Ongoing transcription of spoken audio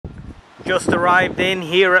Just arrived in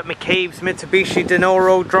here at McCabe's Mitsubishi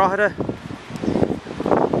Road, Drogheda.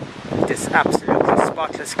 This absolutely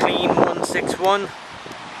spotless clean 161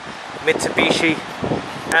 Mitsubishi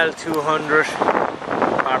L200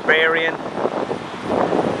 Barbiran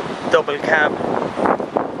double cab,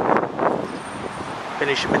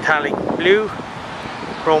 finish metallic blue,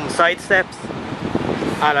 chrome side steps,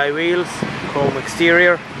 alloy wheels, chrome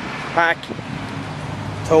exterior pack,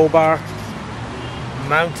 tow bar,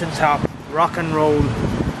 mountain top, rock and roll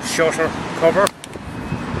shutter cover,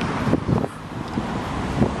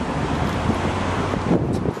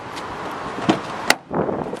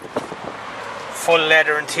 full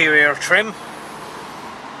leather interior trim,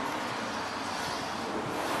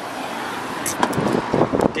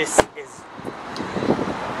 this is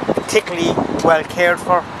particularly well cared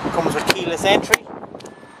for. Comes with keyless entry,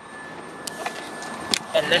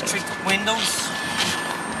 electric windows,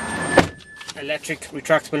 electric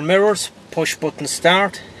retractable mirrors, push button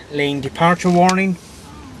start, lane departure warning,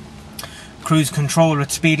 cruise control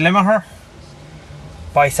with speed limiter,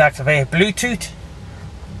 voice activated Bluetooth,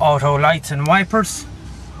 auto lights and wipers.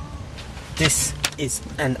 This is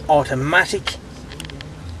an automatic,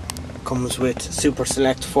 comes with super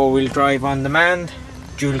select 4-wheel drive on demand,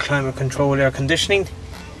 dual climate control air conditioning,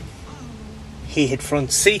 heated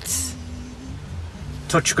front seats,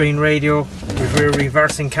 touchscreen radio with rear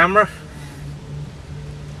reversing camera.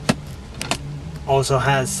 Also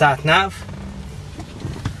has sat nav.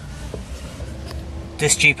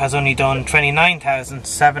 This Jeep has only done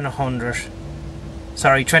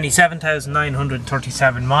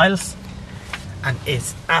 27,937 miles and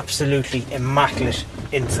is absolutely immaculate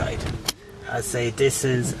inside. I say this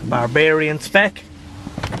is Barbarian spec,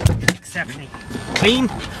 exceptionally clean,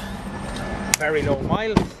 very low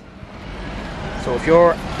miles. So if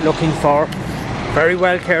you're looking for very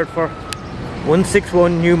well cared for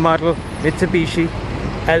 161 new model Mitsubishi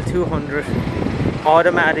L200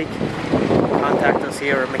 automatic, contact us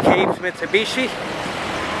here at McCabe's Mitsubishi,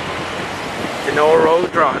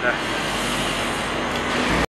 Road, Drogheda.